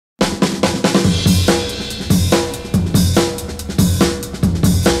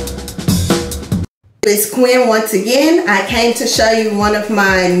it's Quinn once again. I came to show you one of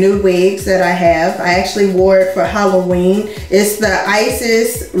my new wigs that I have. I actually wore it for Halloween. It's the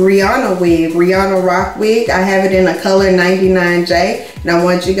Isis Rihanna wig, Rihanna Rock wig. I have it in a color 99J, and I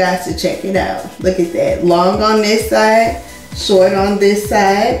want you guys to check it out. Look at that. Long on this side, short on this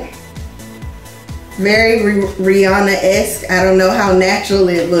side. Very Rihanna-esque. I don't know how natural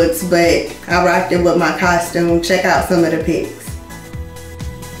it looks, but I rocked it with my costume. Check out some of the pics.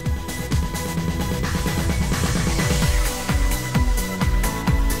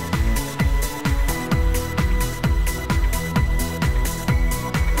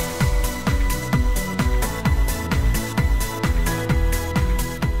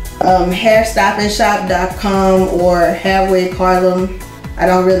 Hairstopandshop.com or HairWigHarlem, I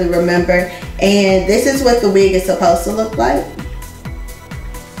don't really remember. And this is what the wig is supposed to look like.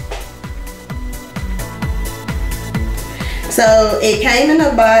 So it came in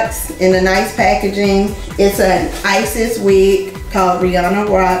a box in a nice packaging. It's an Isis wig called Rihanna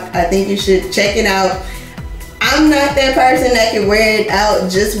Rock. I think you should check it out. I'm not that person that can wear it out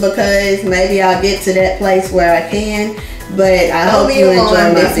just because maybe I'll get to that place where I can. But I hope you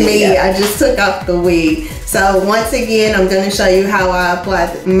enjoy my video. I just took off the wig. So once again, I'm going to show you how I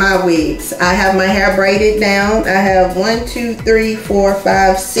apply my wigs. I have my hair braided down. I have 1, 2, 3, 4,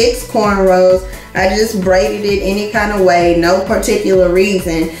 5, 6 cornrows. I just braided it any kind of way, no particular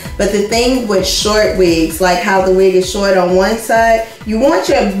reason. But the thing with short wigs, like how the wig is short on one side, you want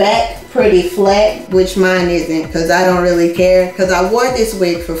your back pretty flat, which mine isn't because I don't really care because I wore this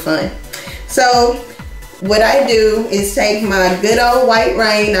wig for fun. So what I do is take my good old white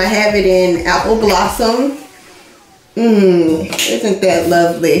rain. I have it in apple blossom. Isn't that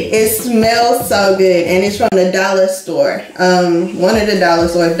lovely? It smells so good, and it's from the dollar store. One of the dollar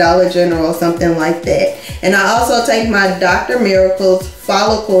stores, Dollar General, something like that. And I also take my Dr. Miracle's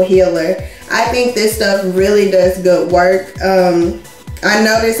follicle healer. I think this stuff really does good work. I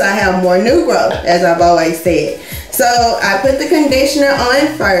notice I have more new growth, as I've always said. So I put the conditioner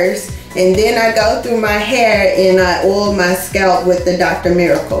on first, and then I go through my hair and I oil my scalp with the Dr.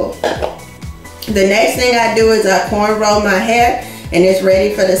 Miracle. The next thing I do is I cornrow my hair, and it's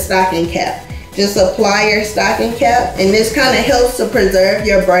ready for the stocking cap. Just apply your stocking cap, and this kind of helps to preserve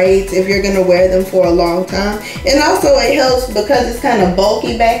your braids if you're going to wear them for a long time. And also it helps because it's kind of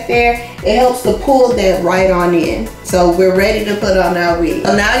bulky back there. It helps to pull that right on in. So we're ready to put on our wig.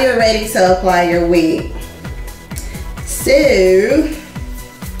 So now you're ready to apply your wig. So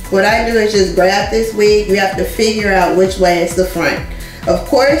what I do is just grab this wig. You have to figure out which way is the front. Of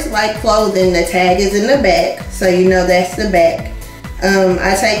course, like clothing, the tag is in the back, so you know that's the back.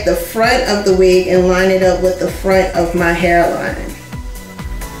 I take the front of the wig and line it up with the front of my hairline.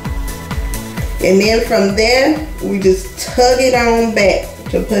 And then from there, we just tug it on back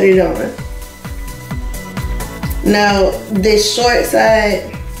to put it on. Now, this short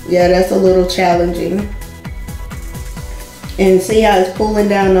side, yeah, that's a little challenging. And see how it's pulling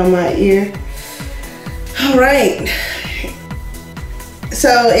down on my ear? All right.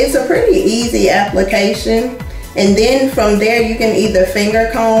 So it's a pretty easy application. And then from there, you can either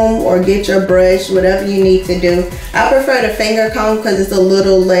finger comb or get your brush, whatever you need to do. I prefer the finger comb because it's a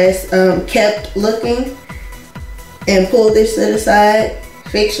little less kept looking. And pull this to the side.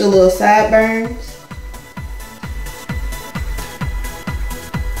 Fix your little sideburns.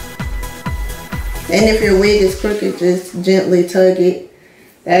 And if your wig is crooked, just gently tug it.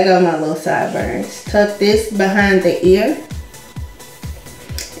 There go my little sideburns. Tuck this behind the ear.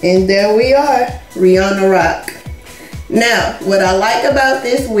 And there we are, Rihanna Rock. Now, what I like about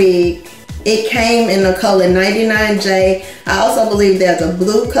this wig, it came in the color 99J. I also believe there's a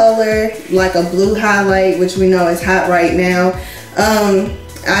blue color, like a blue highlight, which we know is hot right now. I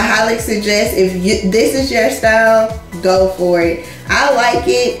highly suggest if this is your style, go for it. I like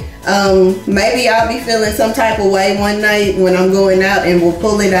it. Maybe I'll be feeling some type of way one night when I'm going out, and we'll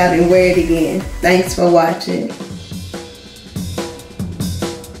pull it out and wear it again. Thanks for watching.